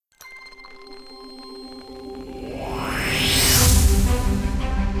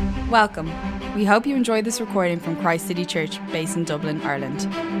Welcome. We hope you enjoyed this recording from Christ City Church, based in Dublin, Ireland.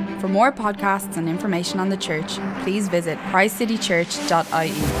 For more podcasts and information on the church, please visit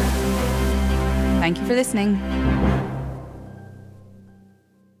christcitychurch.ie. Thank you for listening.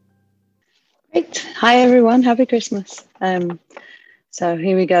 Great. Hi, everyone. Happy Christmas. So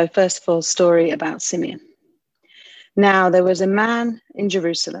here we go. First of all, story about Simeon. Now, there was a man in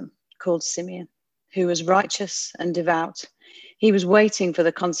Jerusalem called Simeon who was righteous and devout. He was waiting for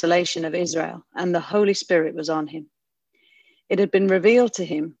the consolation of Israel, and the Holy Spirit was on him. It had been revealed to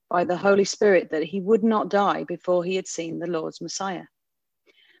him by the Holy Spirit that he would not die before he had seen the Lord's Messiah.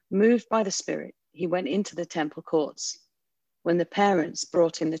 Moved by the Spirit, he went into the temple courts. When the parents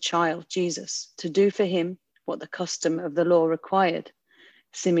brought in the child, Jesus, to do for him what the custom of the law required,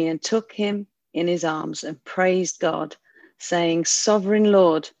 Simeon took him in his arms and praised God, saying, "Sovereign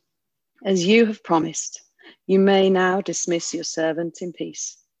Lord, as you have promised, you may now dismiss your servant in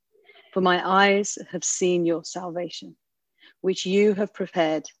peace. For my eyes have seen your salvation, which you have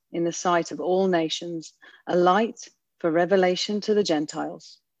prepared in the sight of all nations, a light for revelation to the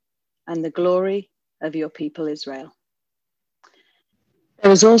Gentiles, and the glory of your people Israel."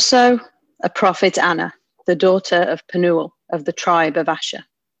 There was also a prophet Anna, the daughter of Penuel of the tribe of Asher.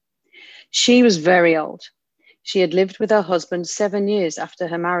 She was very old. She had lived with her husband 7 years after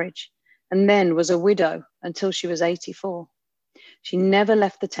her marriage, and then was a widow until she was 84. She never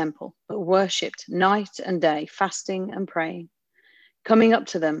left the temple, but worshipped night and day, fasting and praying. Coming up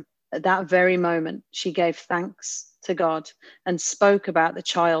to them at that very moment, she gave thanks to God and spoke about the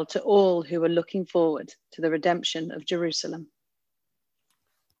child to all who were looking forward to the redemption of Jerusalem.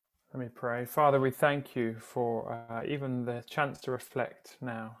 Let me pray. Father, we thank you for even the chance to reflect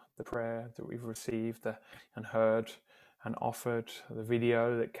now, the prayer that we've received and heard and offered, the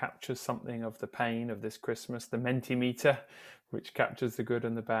video that captures something of the pain of this Christmas, the Mentimeter, which captures the good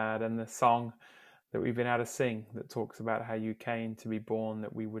and the bad, and the song that we've been able to sing that talks about how you came to be born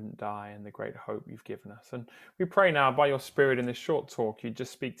that we wouldn't die, and the great hope you've given us. And we pray now by your Spirit in this short talk, you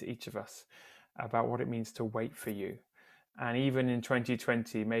just speak to each of us about what it means to wait for you. And even in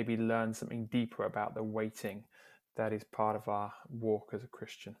 2020, maybe learn something deeper about the waiting that is part of our walk as a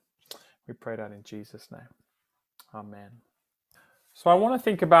Christian. We pray that in Jesus' name. Amen. So I want to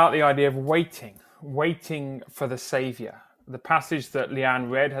think about the idea of waiting for the Saviour. The passage that Leanne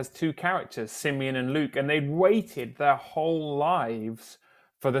read has two characters, Simeon and Luke, and they'd waited their whole lives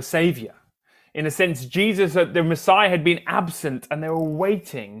for the Saviour. In a sense, Jesus, the Messiah, had been absent and they were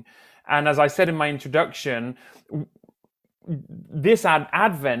waiting. And as I said in my introduction, this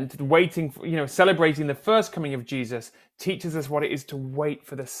Advent, waiting for, celebrating the first coming of Jesus, teaches us what it is to wait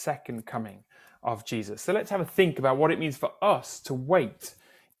for the second coming of Jesus. So let's have a think about what it means for us to wait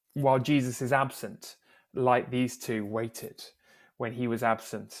while Jesus is absent, like these two waited when he was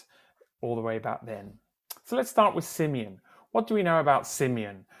absent all the way back then. So let's start with Simeon. What do we know about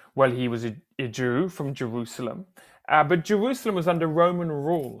Simeon? Well, he was a Jew from Jerusalem, but Jerusalem was under Roman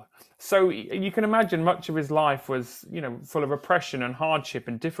rule. So you can imagine much of his life was, full of oppression and hardship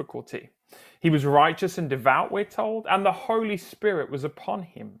and difficulty. He was righteous and devout, we're told, and the Holy Spirit was upon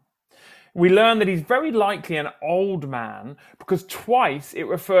him. We learn that he's very likely an old man because twice it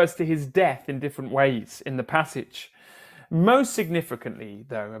refers to his death in different ways in the passage. Most significantly,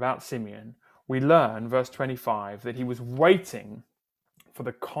 though, about Simeon, we learn, verse 25, that he was waiting for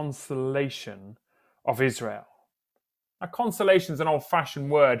the consolation of Israel. Now, consolation is an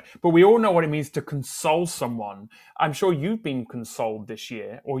old-fashioned word, but we all know what it means to console someone. I'm sure you've been consoled this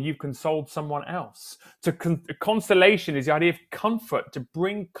year, or you've consoled someone else. Consolation is the idea of comfort, to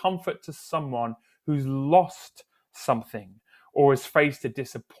bring comfort to someone who's lost something or has faced a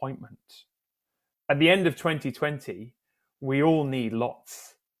disappointment. At the end of 2020, we all need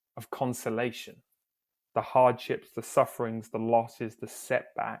lots of consolation. The hardships, the sufferings, the losses, the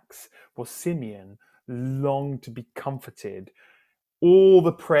setbacks. Well, Simeon longed to be comforted. All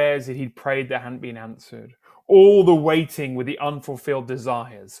the prayers that he'd prayed that hadn't been answered, all the waiting with the unfulfilled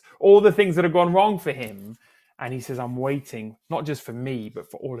desires, all the things that have gone wrong for him. And he says, I'm waiting not just for me, but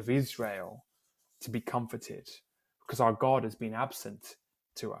for all of Israel to be comforted, because our God has been absent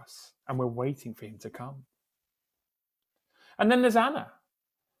to us and we're waiting for him to come. And then there's Anna.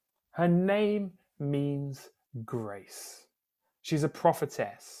 Her name means grace. She's a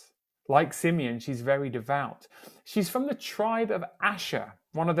prophetess. Like Simeon, she's very devout. She's from the tribe of Asher,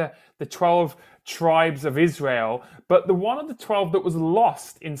 one of the 12 tribes of Israel, but the one of the 12 that was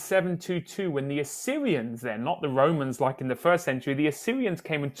lost in 722 when the Assyrians then, not the Romans like in the first century, the Assyrians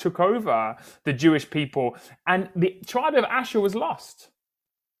came and took over the Jewish people, and the tribe of Asher was lost.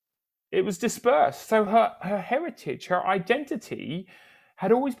 It was dispersed. So her heritage, her identity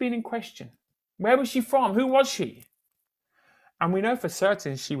had always been in question. Where was she from? Who was she? And we know for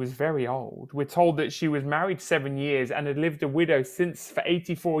certain she was very old. We're told that she was married 7 years and had lived a widow since for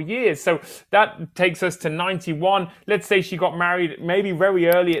 84 years. So that takes us to 91. Let's say she got married maybe very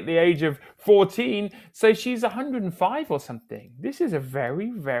early at the age of 14. So she's 105 or something. This is a very,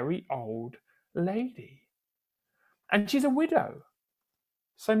 very old lady. And she's a widow.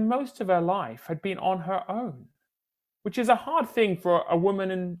 So most of her life had been on her own, which is a hard thing for a woman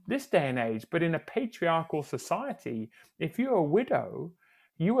in this day and age. But in a patriarchal society, if you're a widow,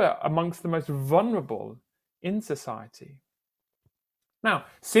 you are amongst the most vulnerable in society. Now,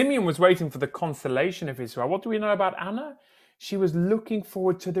 Simeon was waiting for the consolation of Israel. What do we know about Anna? She was looking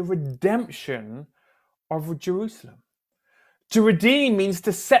forward to the redemption of Jerusalem. To redeem means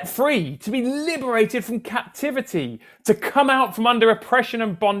to set free, to be liberated from captivity, to come out from under oppression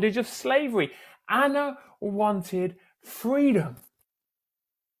and bondage of slavery. Anna wanted freedom.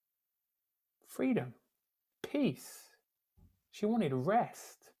 Freedom. Peace. She wanted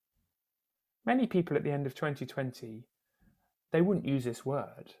rest. Many people at the end of 2020, they wouldn't use this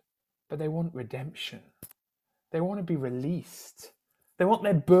word, but they want redemption. They want to be released. They want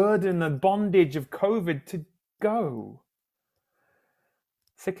their burden and bondage of COVID to go.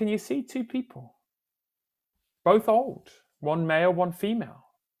 So can you see two people? Both old, one male, one female.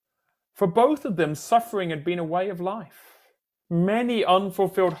 For both of them, suffering had been a way of life. Many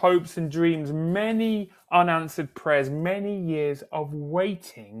unfulfilled hopes and dreams, many unanswered prayers, many years of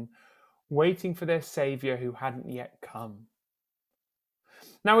waiting for their Saviour who hadn't yet come.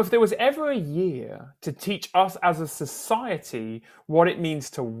 Now, if there was ever a year to teach us as a society what it means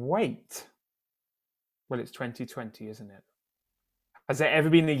to wait, well, it's 2020, isn't it? Has there ever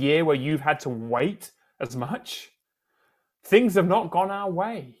been a year where you've had to wait as much? Things have not gone our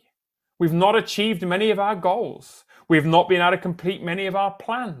way. We've not achieved many of our goals. We've not been able to complete many of our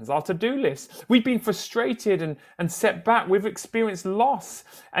plans, our to-do lists. We've been frustrated and set back. We've experienced loss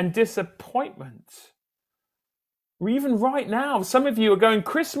and disappointment. Even right now, some of you are going,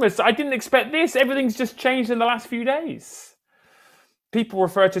 Christmas, I didn't expect this. Everything's just changed in the last few days. People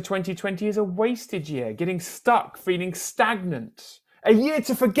refer to 2020 as a wasted year, getting stuck, feeling stagnant. A year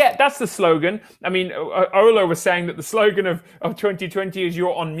to forget, that's the slogan. I mean, Ola was saying that the slogan of 2020 is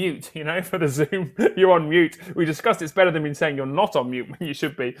you're on mute, for the Zoom, you're on mute. We discussed it's better than saying you're not on mute when you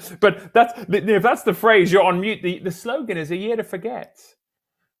should be. But if that's the phrase, you're on mute, the slogan is a year to forget.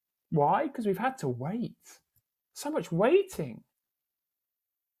 Why? Because we've had to wait. So much waiting.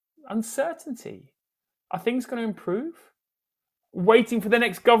 Uncertainty. Are things going to improve? Waiting for the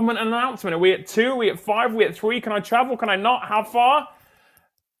next government announcement. Are we at 2? Are we at 5? Are we at 3? Can I travel? Can I not? How far?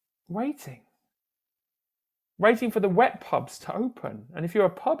 Waiting. Waiting for the wet pubs to open. And if you're a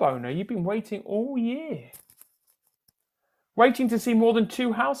pub owner, you've been waiting all year. Waiting to see more than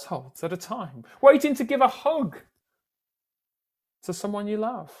 2 households at a time. Waiting to give a hug to someone you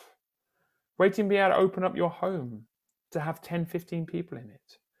love. Waiting to be able to open up your home to have 10, 15 people in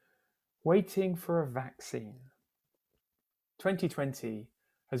it. Waiting for a vaccine. 2020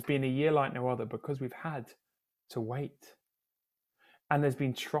 has been a year like no other because we've had to wait. And there's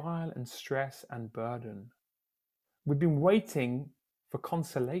been trial and stress and burden. We've been waiting for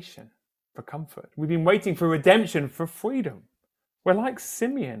consolation, for comfort. We've been waiting for redemption, for freedom. We're like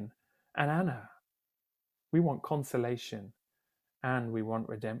Simeon and Anna. We want consolation and we want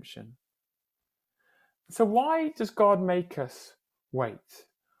redemption. So why does God make us wait?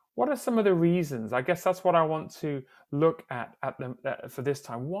 What are some of the reasons? I guess that's what I want to look at for this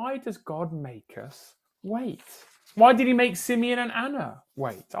time. Why does God make us wait? Why did he make Simeon and Anna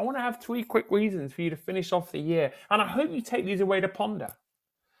wait? I want to have 3 quick reasons for you to finish off the year. And I hope you take these away to ponder.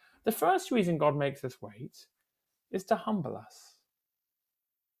 The first reason God makes us wait is to humble us.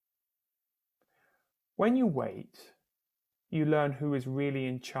 When you wait, you learn who is really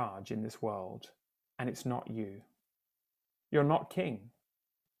in charge in this world. And it's not you. You're not king.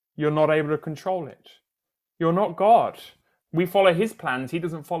 You're not able to control it. You're not God. We follow his plans. He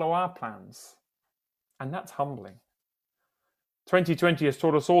doesn't follow our plans. And that's humbling. 2020 has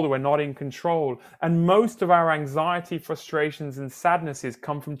taught us all that we're not in control. And most of our anxiety, frustrations, and sadnesses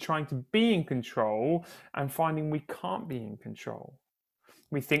come from trying to be in control and finding we can't be in control.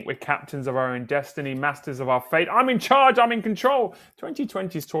 We think we're captains of our own destiny, masters of our fate. I'm in charge. I'm in control.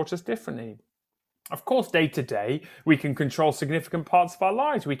 2020 has taught us differently. Of course, day to day, we can control significant parts of our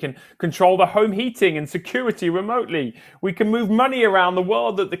lives. We can control the home heating and security remotely. We can move money around the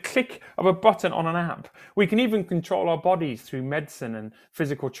world at the click of a button on an app. We can even control our bodies through medicine and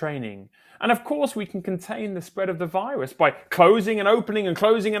physical training. And of course, we can contain the spread of the virus by closing and opening and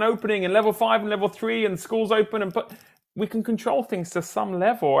closing and opening and level 5 and level 3 and schools open. We can control things to some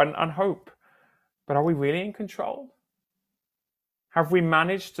level and hope, but are we really in control? Have we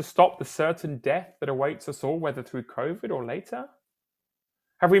managed to stop the certain death that awaits us all, whether through COVID or later?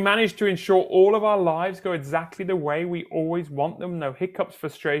 Have we managed to ensure all of our lives go exactly the way we always want them? No hiccups,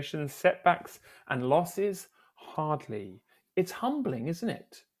 frustrations, setbacks, and losses? Hardly. It's humbling, isn't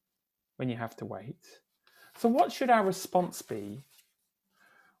it, when you have to wait? So what should our response be?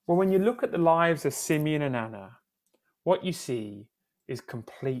 Well, when you look at the lives of Simeon and Anna, what you see is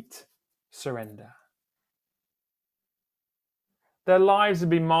complete surrender. Their lives have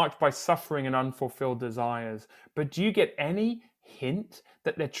been marked by suffering and unfulfilled desires, but do you get any hint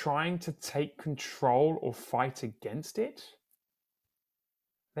that they're trying to take control or fight against it?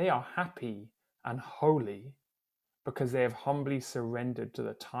 They are happy and holy because they have humbly surrendered to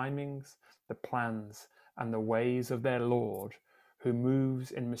the timings, the plans, and the ways of their Lord, who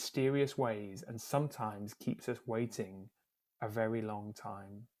moves in mysterious ways and sometimes keeps us waiting a very long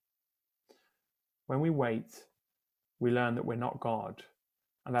time. When we wait, we learn that we're not God,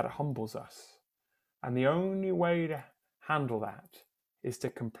 and that it humbles us. And the only way to handle that is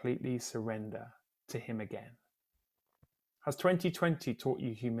to completely surrender to Him again. Has 2020 taught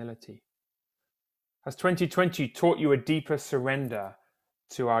you humility? Has 2020 taught you a deeper surrender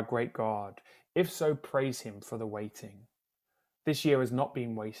to our great God? If so, praise Him for the waiting. This year has not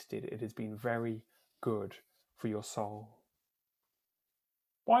been wasted. It has been very good for your soul.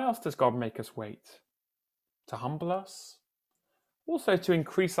 Why else does God make us wait? To humble us? Also to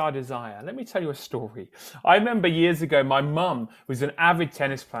increase our desire. Let me tell you a story. I remember years ago, my mum, who's an avid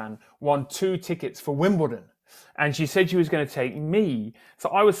tennis fan, won 2 tickets for Wimbledon. And she said she was going to take me. So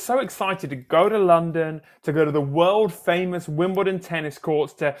I was so excited to go to London, to go to the world famous Wimbledon tennis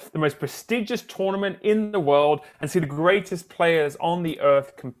courts, to the most prestigious tournament in the world, and see the greatest players on the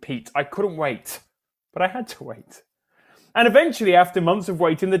earth compete. I couldn't wait, but I had to wait. And eventually, after months of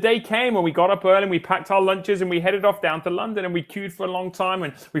waiting, the day came when we got up early and we packed our lunches and we headed off down to London, and we queued for a long time,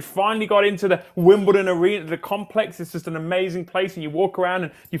 and we finally got into the Wimbledon arena, the complex. It's just an amazing place, and you walk around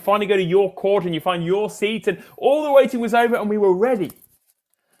and you finally go to your court and you find your seat, and all the waiting was over and we were ready.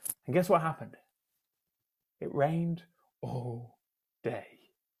 And guess what happened? It rained all day.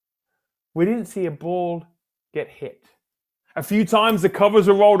 We didn't see a ball get hit. A few times the covers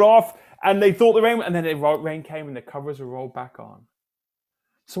were rolled off, and they thought the rain, and then the rain came and the covers were rolled back on.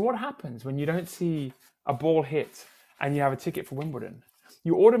 So what happens when you don't see a ball hit and you have a ticket for Wimbledon?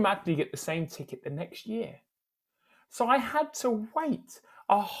 You automatically get the same ticket the next year. So I had to wait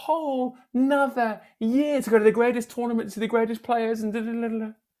a whole nother year to go to the greatest tournament, to the greatest players, and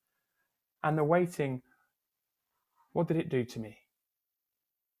And the waiting, what did it do to me?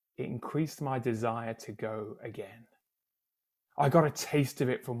 It increased my desire to go again. I got a taste of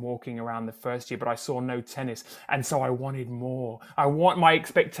it from walking around the first year, but I saw no tennis, and so I wanted more. My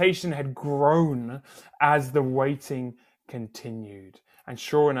expectation had grown as the waiting continued. And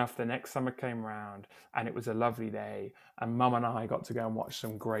sure enough, the next summer came around, and it was a lovely day, and Mum and I got to go and watch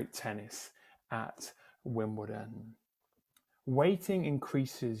some great tennis at Wimbledon. Waiting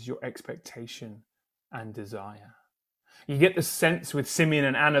increases your expectation and desire. You get the sense with Simeon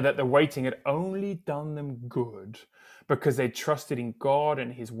and Anna that the waiting had only done them good because they trusted in God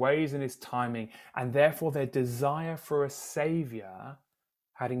and His ways and His timing, and therefore their desire for a Savior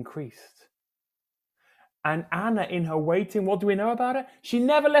had increased. And Anna, in her waiting, what do we know about her? She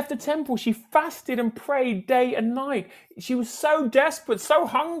never left the temple. She fasted and prayed day and night. She was so desperate, so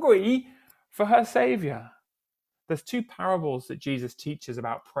hungry for her Savior. There's 2 parables that Jesus teaches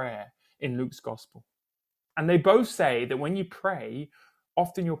about prayer in Luke's Gospel. And they both say that when you pray,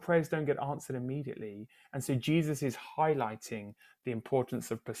 often your prayers don't get answered immediately. And so Jesus is highlighting the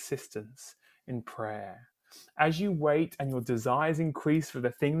importance of persistence in prayer. As you wait and your desires increase for the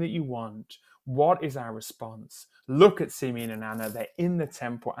thing that you want, what is our response? Look at Simeon and Anna. They're in the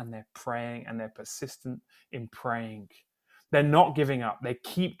temple and they're praying, and they're persistent in praying. They're not giving up. They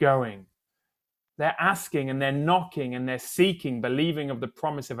keep going. They're asking and they're knocking and they're seeking, believing of the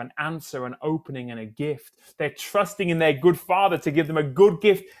promise of an answer, an opening, and a gift. They're trusting in their good Father to give them a good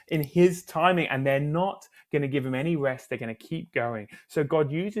gift in His timing, and they're not going to give them any rest. They're going to keep going. So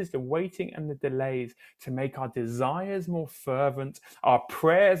God uses the waiting and the delays to make our desires more fervent, our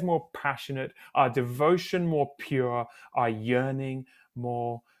prayers more passionate, our devotion more pure, our yearning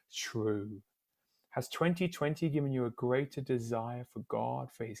more true. Has 2020 given you a greater desire for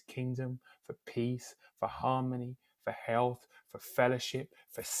God, for His kingdom, for peace, for harmony, for health, for fellowship,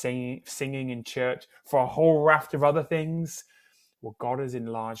 for singing in church, for a whole raft of other things? Well, God has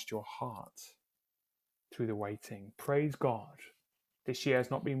enlarged your heart through the waiting. Praise God. This year has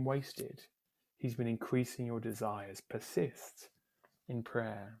not been wasted. He's been increasing your desires. Persist in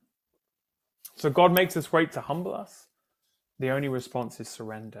prayer. So God makes us wait to humble us. The only response is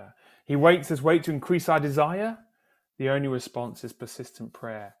surrender. He makes us wait to increase our desire. The only response is persistent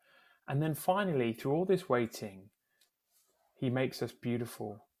prayer. And then finally, through all this waiting, he makes us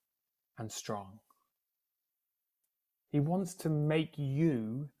beautiful and strong. He wants to make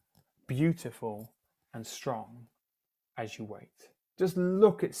you beautiful and strong as you wait. Just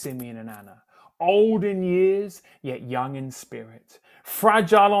look at Simeon and Anna. Old in years, yet young in spirit.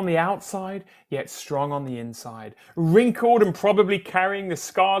 Fragile on the outside, yet strong on the inside. Wrinkled and probably carrying the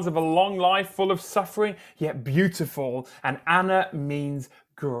scars of a long life full of suffering, yet beautiful. And Anna means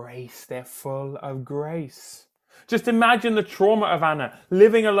grace. They're full of grace. Just imagine the trauma of Anna,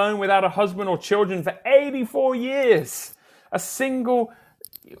 living alone without a husband or children for 84 years. A single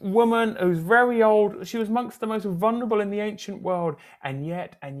woman who's very old. She was amongst the most vulnerable in the ancient world. And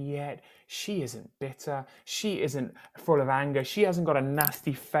yet, she isn't bitter. She isn't full of anger. She hasn't got a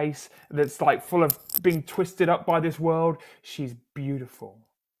nasty face that's like full of being twisted up by this world. She's beautiful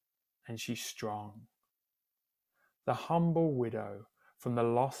and she's strong. The humble widow from the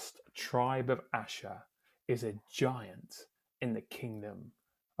lost tribe of Asher is a giant in the kingdom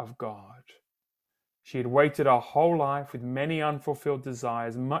of God. She had waited her whole life with many unfulfilled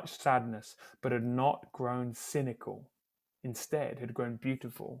desires, much sadness, but had not grown cynical. Instead, had grown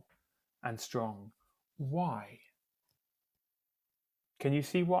beautiful and strong. Why? Can you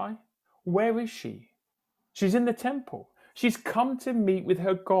see why? Where is she? She's in the temple. She's come to meet with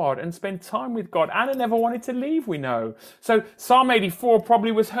her God and spend time with God. Anna never wanted to leave, we know. So Psalm 84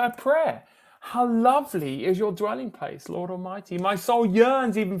 probably was her prayer. How lovely is your dwelling place, Lord Almighty. My soul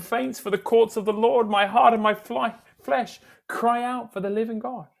yearns, even faints for the courts of the Lord. My heart and my flesh cry out for the living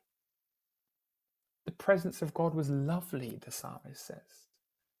God. The presence of God was lovely, the psalmist says.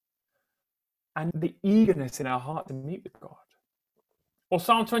 And the eagerness in our heart to meet with God. Or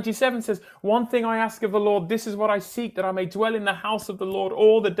Psalm 27 says, one thing I ask of the Lord, this is what I seek, that I may dwell in the house of the Lord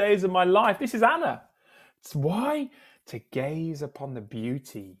all the days of my life. This is Anna. It's why? To gaze upon the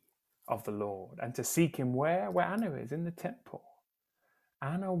beauty of the Lord and to seek him where Anna is, in the temple.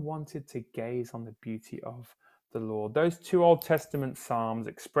 Anna wanted to gaze on the beauty of the Lord. Those two Old Testament psalms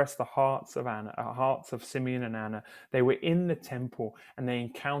express the hearts of Simeon and Anna. They were in the temple and they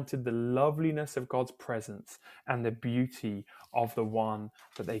encountered the loveliness of God's presence and the beauty of the one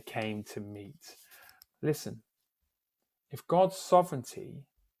that they came to meet. Listen, if God's sovereignty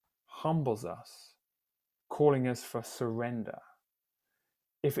humbles us, calling us for surrender,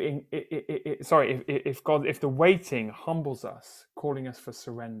 if the waiting humbles us, calling us for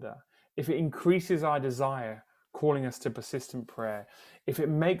surrender, if it increases our desire, calling us to persistent prayer, if it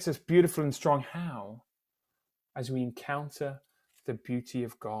makes us beautiful and strong, how? As we encounter the beauty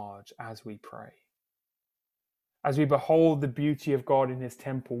of God as we pray. As we behold the beauty of God in his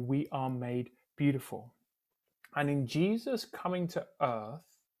temple, we are made beautiful. And in Jesus coming to earth,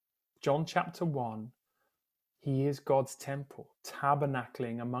 John chapter 1, he is God's temple,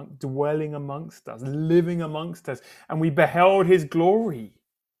 tabernacling dwelling amongst us, living amongst us. And we beheld his glory,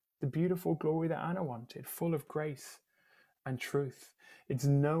 the beautiful glory that Anna wanted, full of grace and truth. It's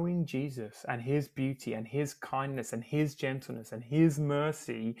knowing Jesus and his beauty and his kindness and his gentleness and his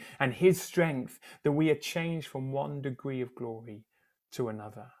mercy and his strength that we are changed from one degree of glory to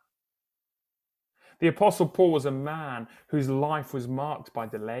another. The Apostle Paul was a man whose life was marked by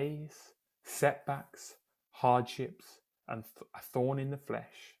delays, setbacks, hardships, and a thorn in the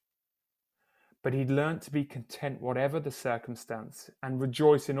flesh. But he'd learnt to be content whatever the circumstance and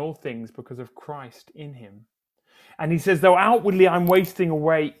rejoice in all things because of Christ in him. And he says, though outwardly I'm wasting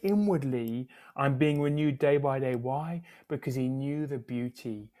away, inwardly I'm being renewed day by day. Why? Because he knew the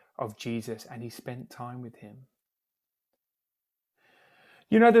beauty of Jesus and he spent time with him.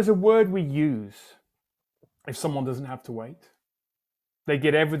 You know, there's a word we use if someone doesn't have to wait. They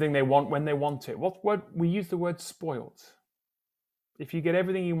get everything they want when they want it. What word? We use the word spoilt. If you get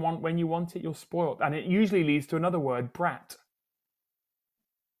everything you want when you want it, you're spoilt. And it usually leads to another word, brat.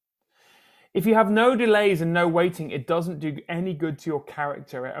 If you have no delays and no waiting, it doesn't do any good to your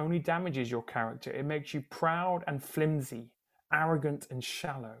character. It only damages your character. It makes you proud and flimsy, arrogant and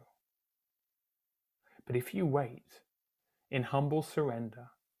shallow. But if you wait in humble surrender,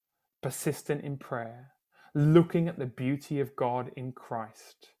 persistent in prayer, looking at the beauty of God in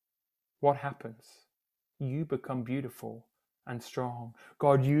Christ, what happens? You become beautiful and strong.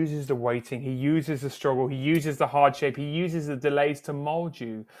 God uses the waiting, he uses the struggle, he uses the hardship, he uses the delays to mold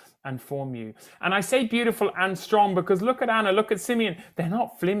you and form you. And I say beautiful and strong because look at Anna, look at Simeon. They're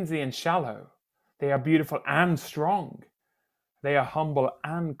not flimsy and shallow. They are beautiful and strong. They are humble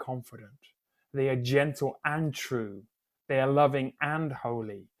and confident. They are gentle and true. They are loving and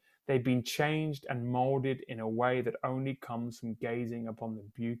holy. They've been changed and molded in a way that only comes from gazing upon the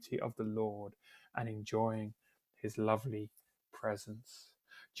beauty of the Lord and enjoying his lovely presence.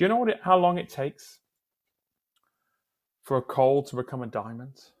 Do you know how long it takes for a coal to become a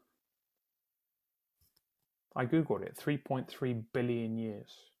diamond? I googled it, 3.3 billion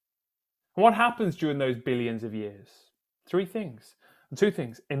years. And what happens during those billions of years? Two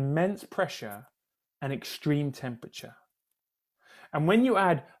things: immense pressure and extreme temperature. And when you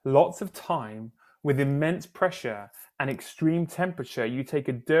add lots of time with immense pressure and extreme temperature, you take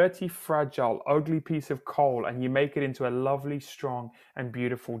a dirty, fragile, ugly piece of coal and you make it into a lovely, strong, and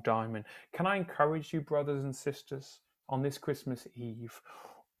beautiful diamond. Can I encourage you, brothers and sisters, on this Christmas Eve,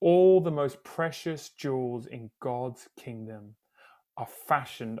 all the most precious jewels in God's kingdom are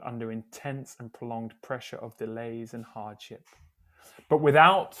fashioned under intense and prolonged pressure of delays and hardship. But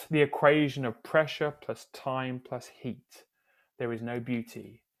without the equation of pressure plus time plus heat, there is no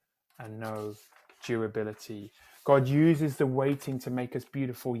beauty and no durability. God uses the waiting to make us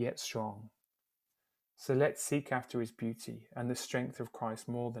beautiful yet strong. So let's seek after his beauty and the strength of Christ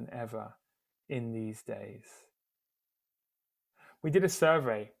more than ever in these days. We did a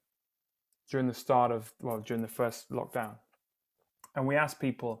survey during the first lockdown. And we asked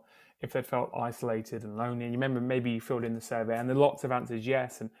people if they felt isolated and lonely. And you remember, maybe you filled in the survey and there are lots of answers,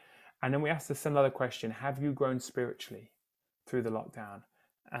 yes. And then we asked us another question: have you grown spiritually through the lockdown?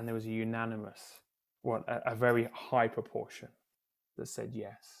 And there was a unanimous, a very high proportion that said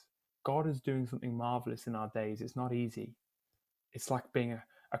yes. God is doing something marvelous in our days. It's not easy. It's like being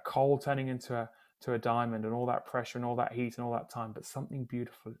a coal turning into a diamond, and all that pressure and all that heat and all that time. But something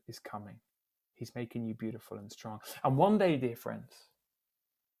beautiful is coming. He's making you beautiful and strong. And one day, dear friends,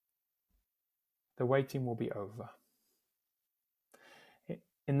 the waiting will be over.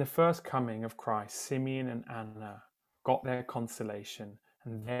 In the first coming of Christ, Simeon and Anna got their consolation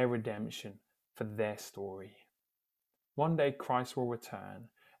and their redemption for their story. One day Christ will return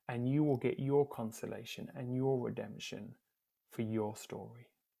and you will get your consolation and your redemption for your story.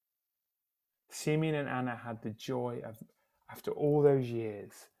 Simeon and Anna had the joy of, after all those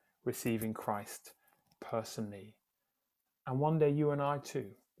years, receiving Christ personally. And one day you and I too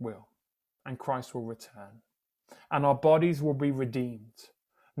will. And Christ will return. And our bodies will be redeemed,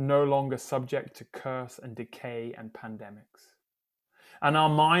 no longer subject to curse and decay and pandemics. And our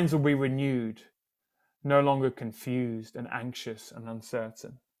minds will be renewed, no longer confused and anxious and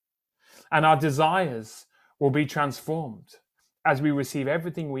uncertain. And our desires will be transformed as we receive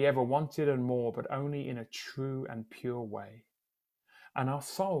everything we ever wanted and more, but only in a true and pure way. And our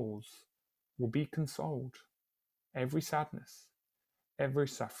souls will be consoled. Every sadness, every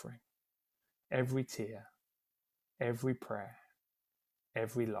suffering, every tear, every prayer,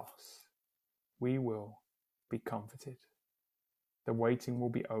 every loss, we will be comforted. The waiting will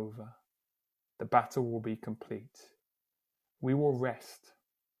be over. The battle will be complete. We will rest.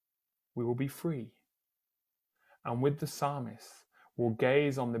 We will be free. And with the psalmist, we'll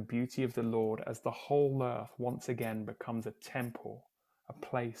gaze on the beauty of the Lord as the whole earth once again becomes a temple, a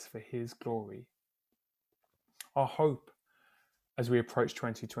place for his glory. Our hope as we approach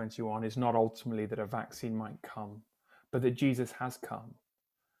 2021 is not ultimately that a vaccine might come, but that Jesus has come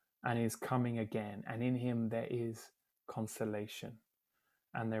and is coming again. And in him there is consolation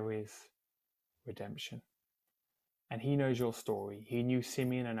and there is redemption. And he knows your story. He knew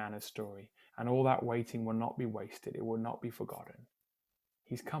Simeon and Anna's story. And all that waiting will not be wasted. It will not be forgotten.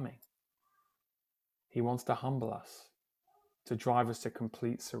 He's coming. He wants to humble us, to drive us to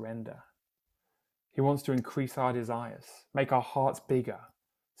complete surrender. He wants to increase our desires, make our hearts bigger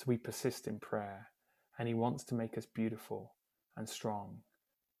so we persist in prayer. And he wants to make us beautiful and strong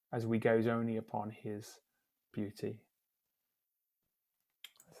as we gaze only upon his beauty.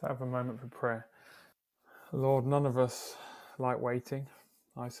 Let's have a moment for prayer. Lord, none of us like waiting.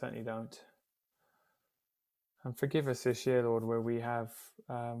 I certainly don't. And forgive us this year, Lord, where we have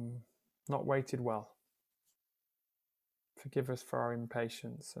not waited well. Forgive us for our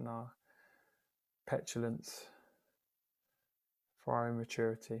impatience and our petulance, for our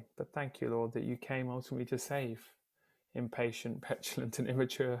immaturity. But thank you, Lord, that you came ultimately to save impatient, petulant, and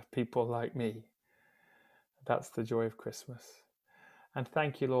immature people like me. That's the joy of Christmas. And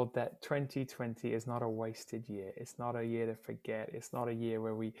thank you, Lord, that 2020 is not a wasted year. It's not a year to forget. It's not a year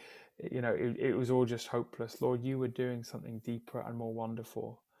where we, it was all just hopeless. Lord, you were doing something deeper and more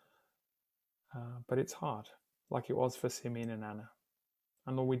wonderful. But it's hard, like it was for Simeon and Anna.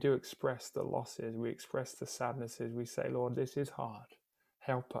 And Lord, we do express the losses. We express the sadnesses. We say, Lord, this is hard.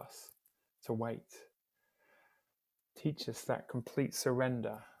 Help us to wait. Teach us that complete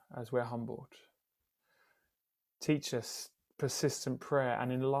surrender as we're humbled. Teach us persistent prayer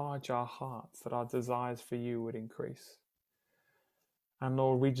and enlarge our hearts that our desires for you would increase. And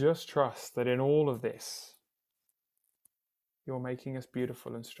Lord, we just trust that in all of this, you're making us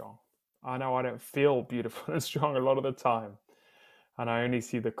beautiful and strong. I know I don't feel beautiful and strong a lot of the time, and I only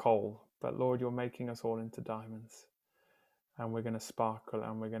see the coal. But Lord, you're making us all into diamonds. And we're going to sparkle,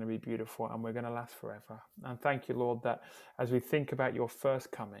 and we're going to be beautiful, and we're going to last forever. And thank you, Lord, that as we think about your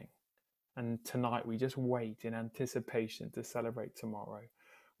first coming, and tonight we just wait in anticipation to celebrate tomorrow,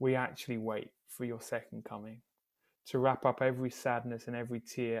 we actually wait for your second coming, to wrap up every sadness and every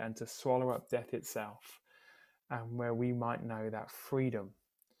tear, and to swallow up death itself, and where we might know that freedom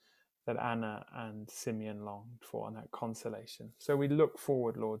that Anna and Simeon longed for, and that consolation. So we look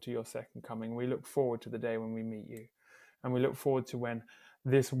forward, Lord, to your second coming. We look forward to the day when we meet you. And we look forward to when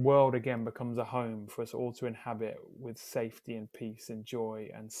this world again becomes a home for us all to inhabit, with safety and peace and joy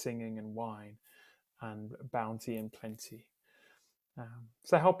and singing and wine and bounty and plenty.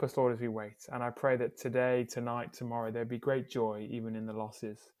 So help us, Lord, as we wait. And I pray that today, tonight, tomorrow, there'd be great joy even in the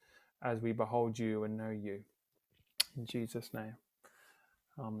losses as we behold you and know you. In Jesus' name,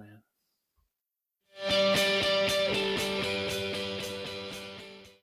 amen.